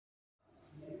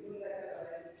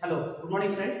Hello, good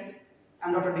morning friends. I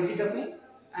am Dr. D.C. Kapi.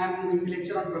 I am going to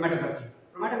lecture on chromatography.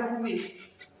 Chromatography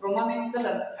means chroma means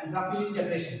color and graphy means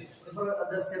separation. Therefore,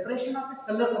 the separation of the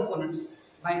color components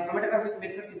by chromatographic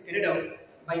methods is carried out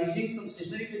by using some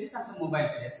stationary phases and some mobile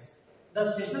phases. The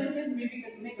stationary phase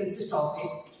may consist of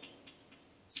a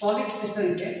solid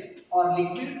stationary phase or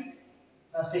liquid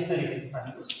stationary phases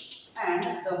are used,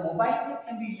 and the mobile phase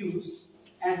can be used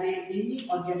as any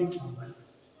organic solvent.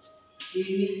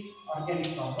 Any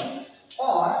organic solvent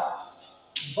or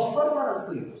buffers are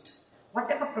also used. What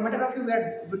type of chromatography we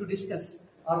are going to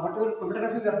discuss, or whatever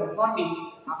chromatography we are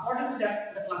performing, according to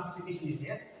that the classification is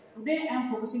there. Today I am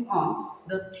focusing on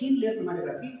the thin layer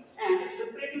chromatography and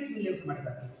preparative thin layer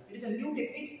chromatography. It is a new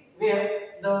technique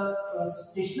where the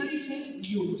stationary phase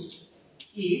used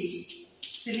is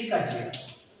silica gel,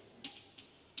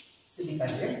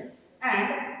 and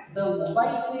the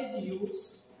mobile phase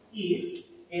used is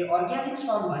a organic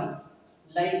solvent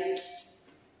like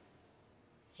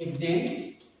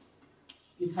hexane,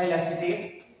 ethyl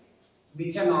acetate,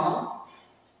 methanol.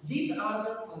 These are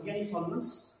the organic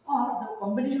solvents, or the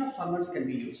combination of solvents can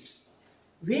be used.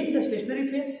 When the stationary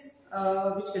phase,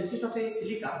 which consists of a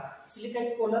silica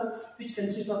is polar, which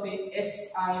consists of a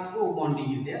SiO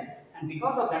bonding is there, and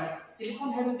because of that,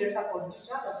 silicon having delta positive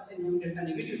charge, oxygen having delta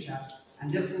negative charge,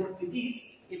 and therefore it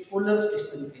is a polar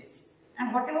stationary phase.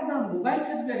 And whatever the mobile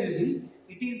phase we are using,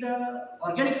 it is the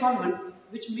organic solvent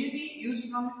which may be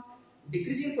used from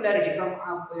decreasing polarity, from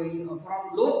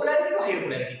low polarity to higher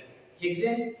polarity.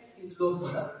 Hexane is low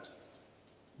polar,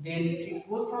 then it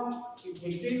goes from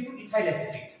hexane to ethyl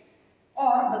acetate,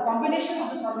 or the combination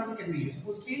of the solvents can be used.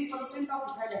 Suppose 10% of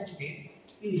ethyl acetate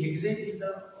in hexane is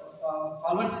the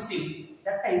solvent system.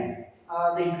 That time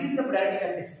the increase in the polarity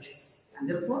can take place, and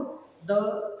therefore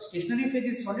the stationary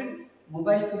phase is solid,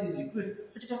 mobile phase is liquid.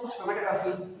 Such type of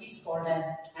chromatography is called as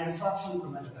adsorption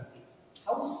chromatography.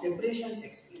 How separation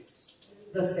takes place?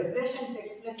 The separation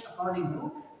takes place according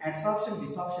to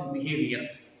adsorption-desorption behavior.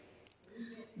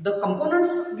 The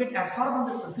components get absorbed on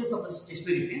the surface of the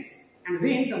stationary phase, and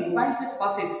when the mobile phase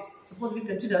passes, suppose we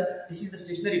consider this is the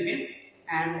stationary phase,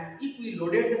 and if we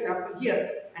loaded the sample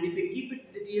here and if we keep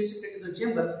it the TLC plate to the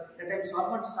chamber, that time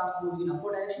solvent starts moving in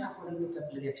upward direction according to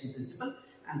capillary action principle,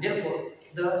 and therefore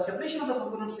the separation of the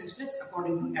components takes place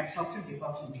according to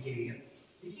adsorption-desorption behavior.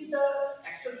 This is the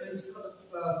actual principle of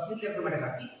the thin layer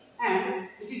chromatography, and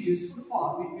which is useful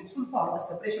for the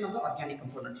separation of the organic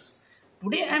components.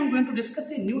 Today I am going to discuss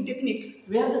a new technique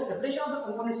where the separation of the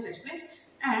components takes place,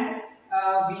 and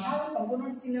we have the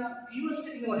components in a pure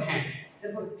state in our hand.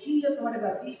 Therefore, thin layer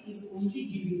chromatography is only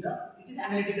giving it is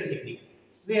analytical technique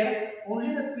where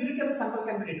only the purity of the sample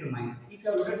can be determined. If you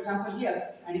have loaded sample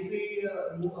here and if we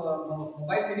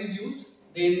mobile phase is used,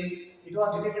 then it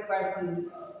was detected by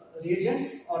some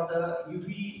reagents or the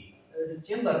UV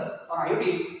chamber or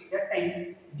iodine. That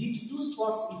time these two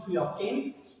spots, if we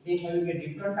obtain, they having a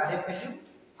different RF value.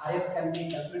 RF can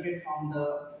be calculated from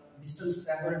the distance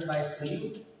traveled by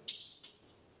solute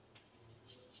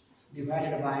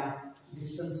divided by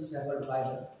distance traveled by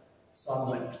the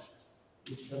solvent.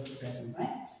 Distance traveled by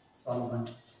solvent.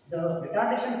 The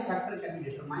retardation factor can be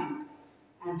determined,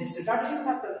 and this retardation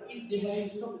factor, if they having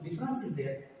some differences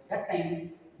there, that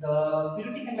time the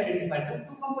purity can be identified.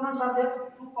 Two components are there.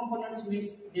 Two components means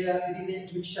it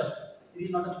is a mixture. It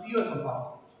is not a pure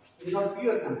compound. It is not a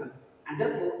pure sample, and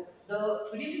therefore the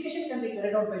purification can be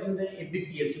carried out by using a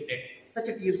big TLC plate. Such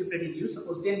a TLC plate is used.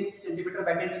 Suppose 10 cm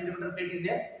by 10 cm plate is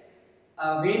there.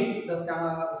 When the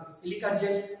silica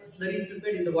gel slurry is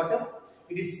prepared in the water,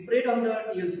 it is sprayed on the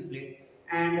TLC plate,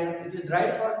 and it is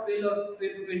dried for 12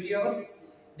 to 20 hours.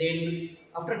 Then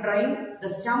after drying, the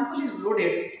sample is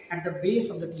loaded at the base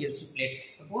of the TLC plate.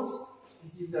 Suppose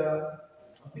this is the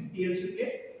big TLC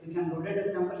plate. We can load the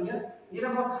sample here. Here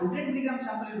about 100 mg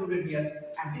sample is loaded here,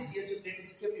 and this TLC plate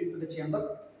is kept into the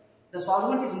chamber. The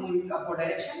solvent is moving in upward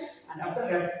direction, and after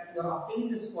that, you are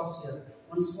obtaining the spots here.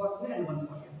 One spot here and one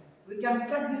spot here. We can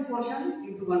cut this portion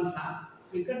into one flask.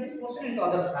 We cut this portion into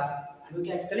other flask, and we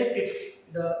can collect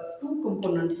it. The two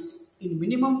components in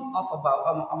minimum of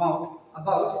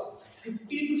about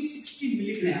 50 to 60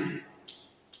 milligram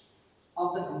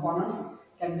of the components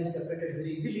can be separated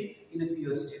very easily in a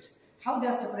pure state. How they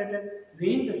are separated?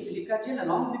 When the silica gel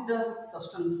along with the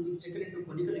substance is taken into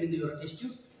conical in your test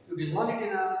tube, you dissolve it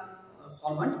in a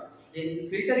solvent, then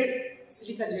filter it.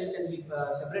 Silica gel can be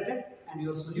separated, and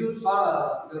your solute,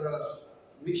 your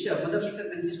mixture, mother liquor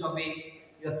consists of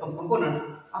some components.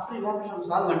 After evaporation of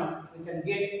solvent, we can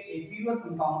get a pure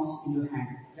compounds in your hand.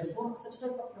 Therefore, such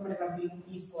type of chromatography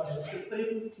is called as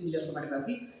separative thin layer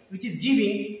chromatography, which is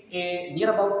giving a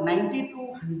near about 90 to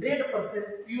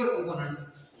 100% pure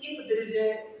components if there is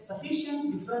a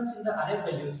sufficient difference in the array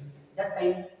values, that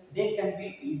time they can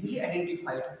be easily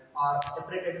identified or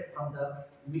separated from the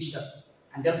mixture.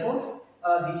 And therefore,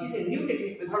 this is a new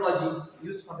technique methodology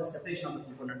used for the separation of the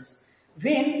components.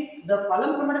 When the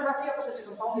column chromatography of such a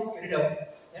compound is carried out,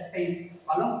 that time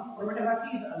column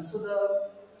chromatography is also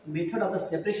the method of the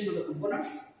separation of the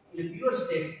components in a pure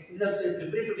state. It is also a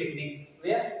preparative technique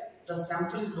where the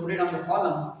sample is loaded on the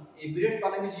column. A burette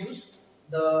column is used.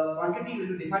 The quantity will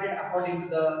be decided according to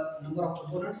the number of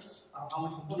components or how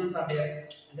much components are there,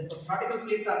 and the particle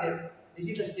plates are there. This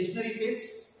is the stationary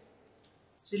phase,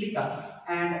 silica,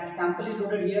 and sample is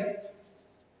loaded here.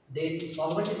 Then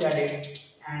solvent is added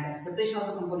and separation of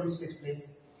the components takes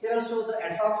place. Here also the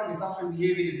adsorption desorption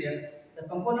behavior is there. The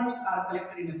components are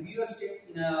collected in a pure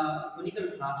state in a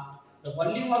conical flask. The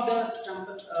volume of the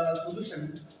sample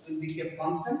solution will be kept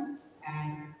constant,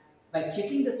 and by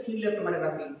checking the thin layer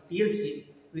chromatography (TLC),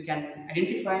 we can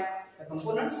identify the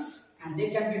components and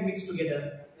they can be mixed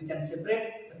together. We can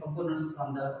separate the components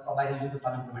from the by using the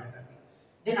column chromatography.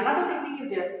 Then another technique is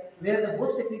there where the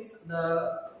both techniques,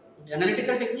 the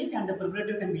analytical technique and the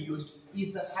preparative can be used,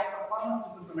 is the high performance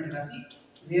liquid chromatography,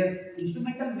 where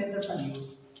instrumental methods are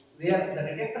used, where the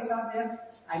detectors are there,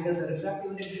 either the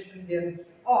refractive detector is there,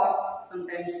 or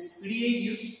sometimes PDA is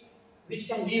used, which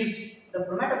can use the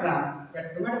chromatogram.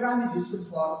 That chromatogram is useful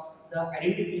for the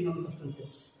identification of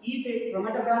substances. If a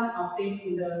chromatogram obtained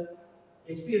in the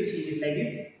HPLC is like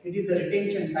this, it is the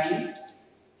retention time.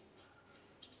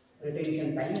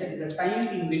 Retention time, that is the time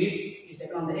in minutes, is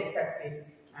taken on the x-axis,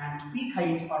 and peak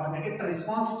height or the detector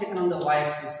response is taken on the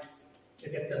y-axis.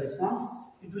 Detector response,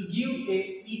 it will give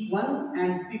a peak 1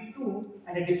 and peak 2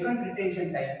 at a different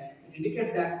retention time. It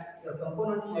indicates that your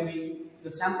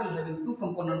sample having two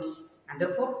components, and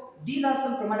therefore these are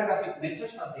some chromatographic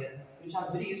methods are there which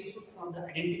are very useful for the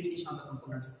identification of the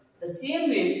components. The same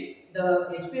way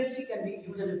the HPLC can be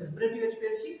used as a preparative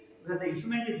HPLC, where the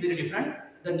instrument is very different.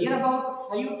 The near about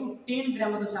 5 to 10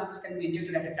 gram of the sample can be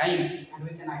injected at a time, and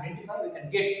we can identify, we can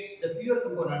get the pure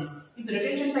components. If the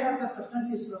retention time of the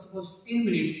substance is suppose 10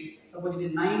 minutes, suppose it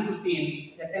is 9 to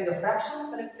 10, that time the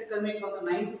fraction collected coming from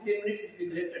the 9 to 10 minutes it will be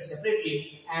collected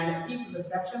separately, and if the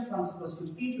fraction from suppose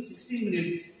 15 to 16 minutes,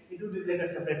 it will be collected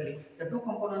separately. The two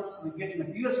components we get in a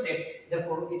pure state.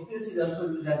 Therefore, HPLC is also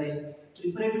used as a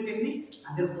preparative technique,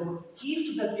 and therefore,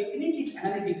 if the technique is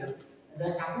analytical, the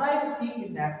applied thing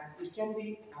is that it can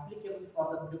be applicable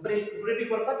for the preparative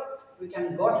purpose. We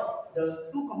can got the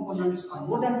two components or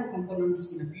more than two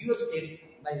components in a pure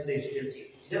state by the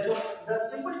HPLC. Therefore, the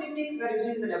simple technique we are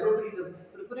using in the laboratory is the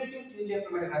preparative thin layer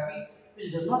chromatography,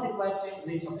 which does not require a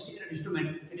very sophisticated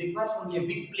instrument. It requires only a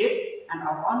big plate, and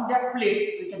on that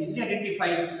plate we can easily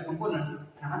identify the components.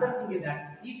 And another thing is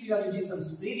that if you are using some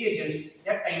spray reagents,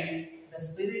 that time the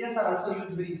spray reagents are also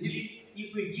used very easily.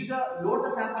 If we load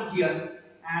the sample here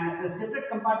and a separate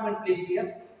compartment placed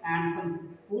here, and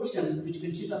some portion which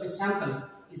consists of a sample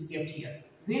is kept here.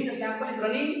 When the sample is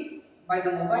running by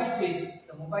the mobile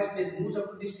phase moves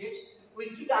up to this stage, we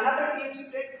keep another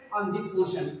TLC plate on this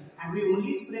portion and we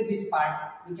only spray this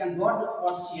part. We can got the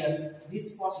spots here.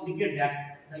 These spots indicate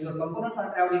that your components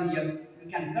are traveling here. We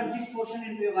can cut this portion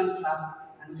into one class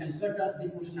and we can cut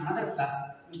this portion in another class.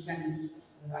 You can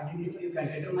identify, you can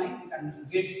determine, you can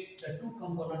get the two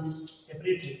components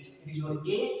separately. It is your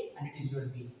A and it is your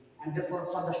B. And therefore,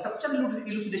 for the structural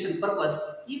elucidation purpose,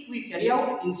 if we carry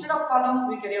out, instead of column,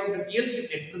 we carry out the TLC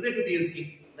plate, preparative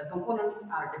TLC, the components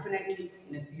are definitely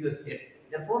in a pure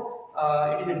state. Therefore,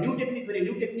 it is a new technique, very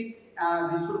new technique,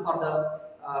 useful for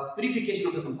the purification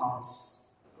of the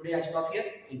compounds. Today I stop here.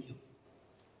 Thank you.